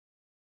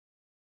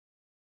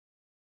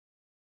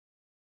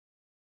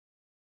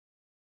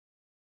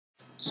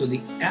So the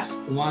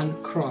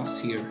F1 cross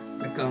here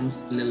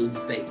becomes a little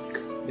big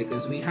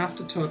because we have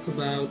to talk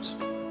about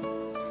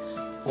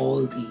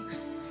all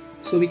these.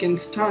 So we can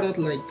start it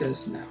like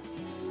this now.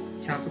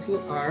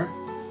 Capital R,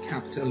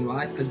 capital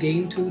Y,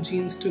 again two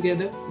genes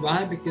together.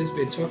 Why? Because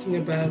we're talking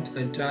about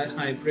a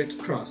dihybrid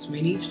cross.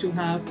 We need to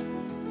have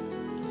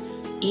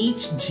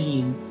each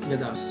gene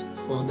with us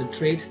for the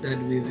traits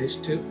that we wish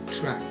to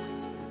track.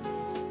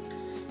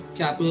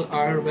 Capital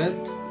R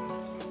with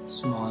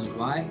small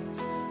y,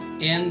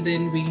 and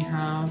then we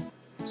have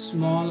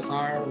small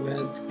r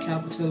with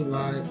capital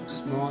Y,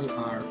 small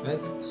r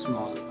with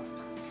small y.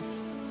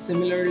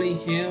 Similarly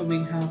here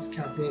we have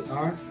capital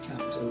R,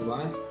 capital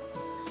Y,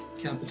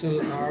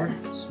 capital R,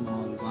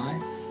 small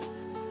y,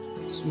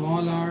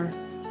 small r,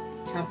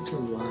 capital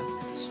Y,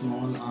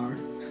 small r,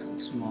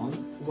 and small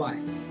y.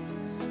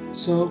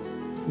 So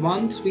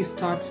once we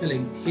start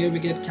filling, here we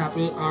get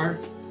capital R,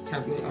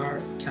 capital Y,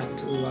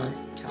 capital Y.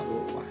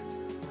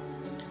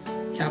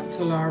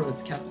 Capital R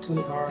with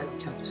capital R,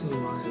 capital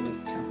Y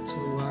with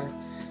capital Y.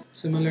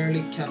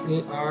 Similarly,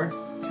 capital R,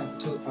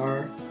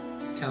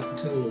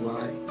 capital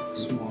Y,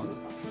 small y.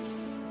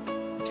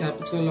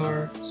 Capital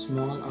R,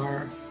 small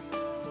r,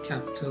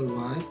 capital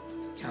Y,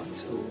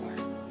 capital Y.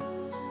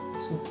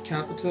 So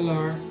capital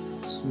R,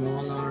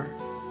 small r,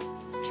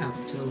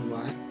 capital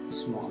Y,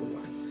 small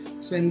y.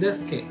 So in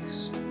this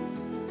case,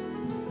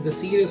 the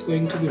seed is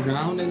going to be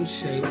round in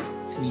shape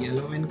and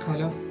yellow in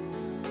color.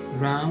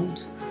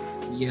 Round,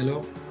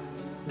 yellow,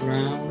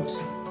 round,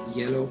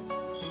 yellow,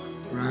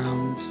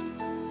 round,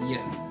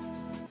 yellow.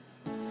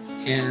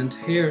 And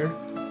here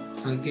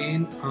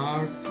again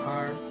R,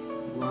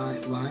 Y,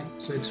 Y,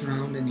 so it's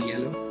round and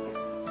yellow.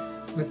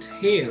 But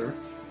here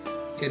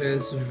it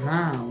is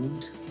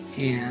round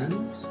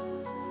and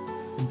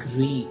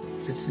green.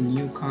 It's a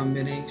new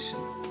combination.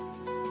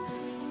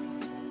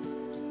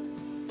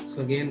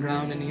 So again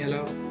round and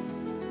yellow,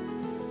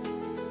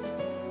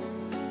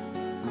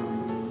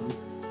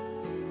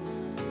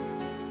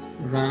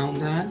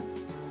 round and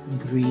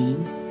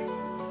green,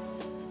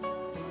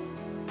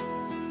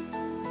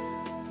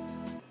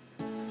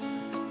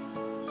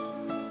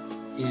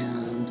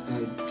 and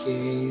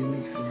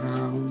again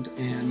round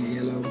and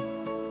yellow,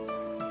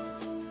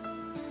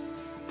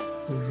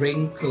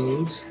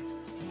 wrinkled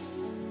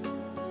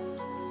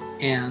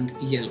and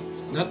yellow.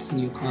 That's a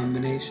new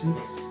combination.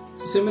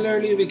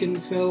 Similarly, we can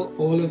fill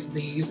all of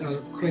these.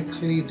 I'll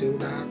quickly do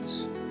that.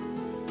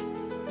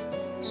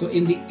 So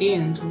in the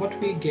end, what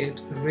we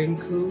get,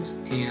 wrinkled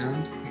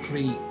and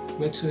green,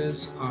 which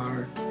is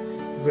our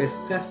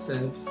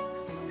recessive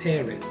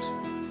parent.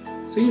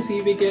 So you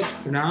see, we get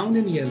round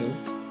and yellow,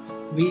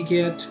 we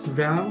get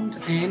round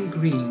and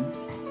green,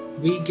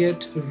 we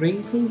get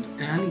wrinkled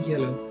and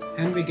yellow,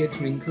 and we get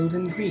wrinkled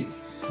and green.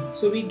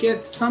 So we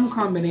get some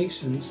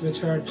combinations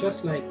which are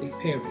just like the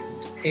parent,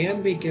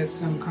 and we get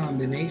some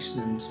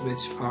combinations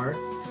which are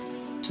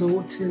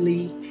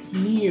totally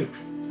new.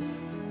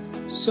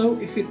 So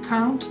if you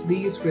count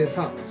these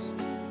results,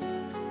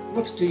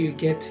 what do you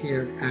get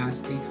here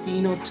as the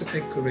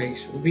phenotypic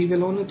ratio? We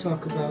will only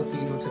talk about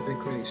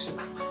phenotypic ratio.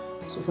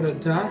 So for a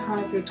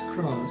dihybrid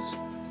cross,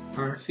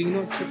 our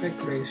phenotypic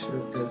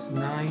ratio is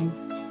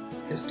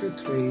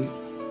 9:3:3,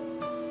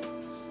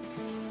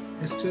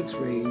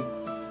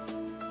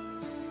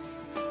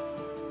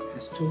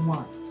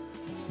 (1),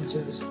 which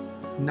is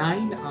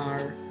 9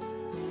 are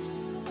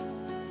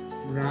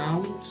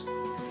round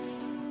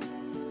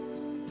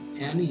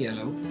and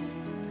yellow,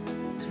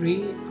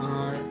 3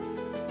 are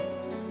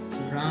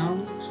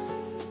round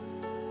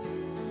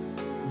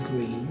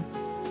green,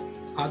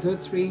 other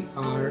 3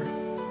 are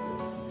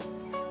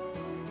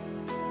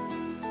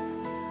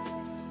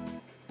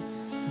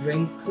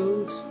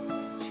wrinkled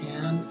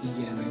and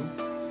yellow,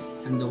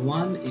 and the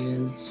one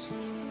is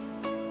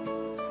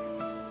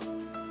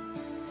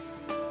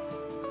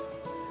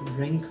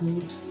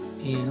wrinkled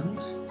and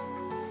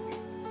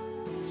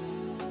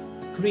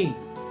green.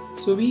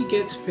 So we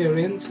get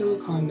parental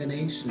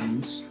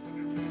combinations,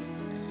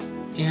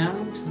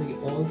 and we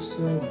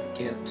also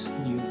get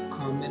new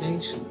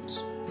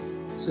combinations.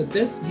 So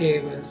this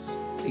gave us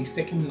the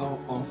second law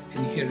of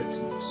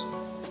inheritance,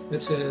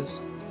 which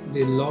is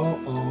the law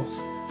of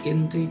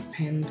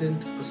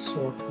independent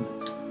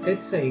assortment.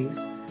 It says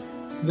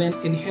when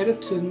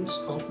inheritance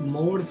of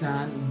more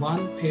than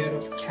one pair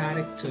of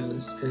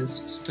characters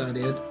is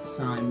studied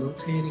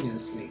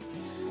simultaneously.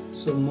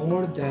 So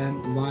more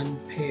than one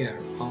pair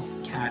of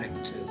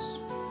characters.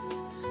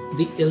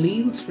 The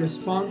alleles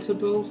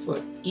responsible for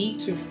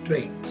each of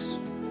traits.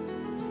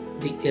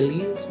 The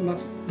alleles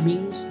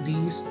means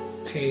these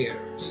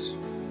pairs.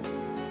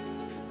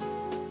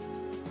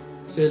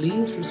 So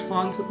alleles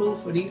responsible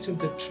for each of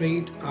the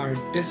trait are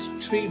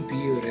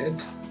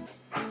distributed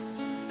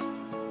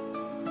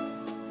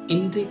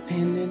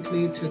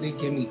independently to the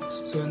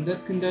gametes. So in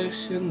this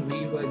condition,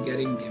 we were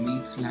getting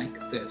gametes like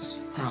this.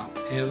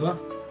 However,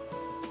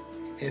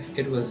 if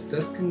it was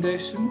this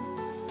condition,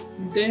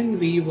 then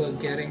we were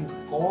getting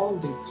all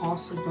the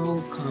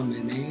possible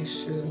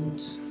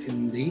combinations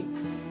in the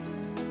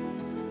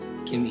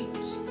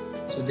gametes.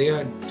 So they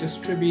are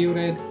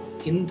distributed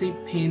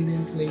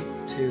independently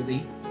to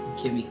the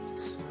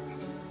gametes.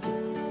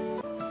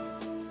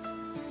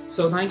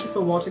 So thank you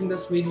for watching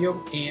this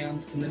video,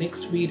 and in the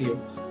next video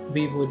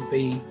we would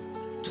be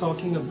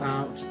talking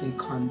about the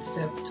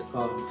concept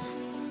of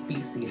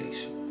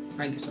speciation.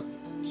 Thank you so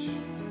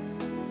much.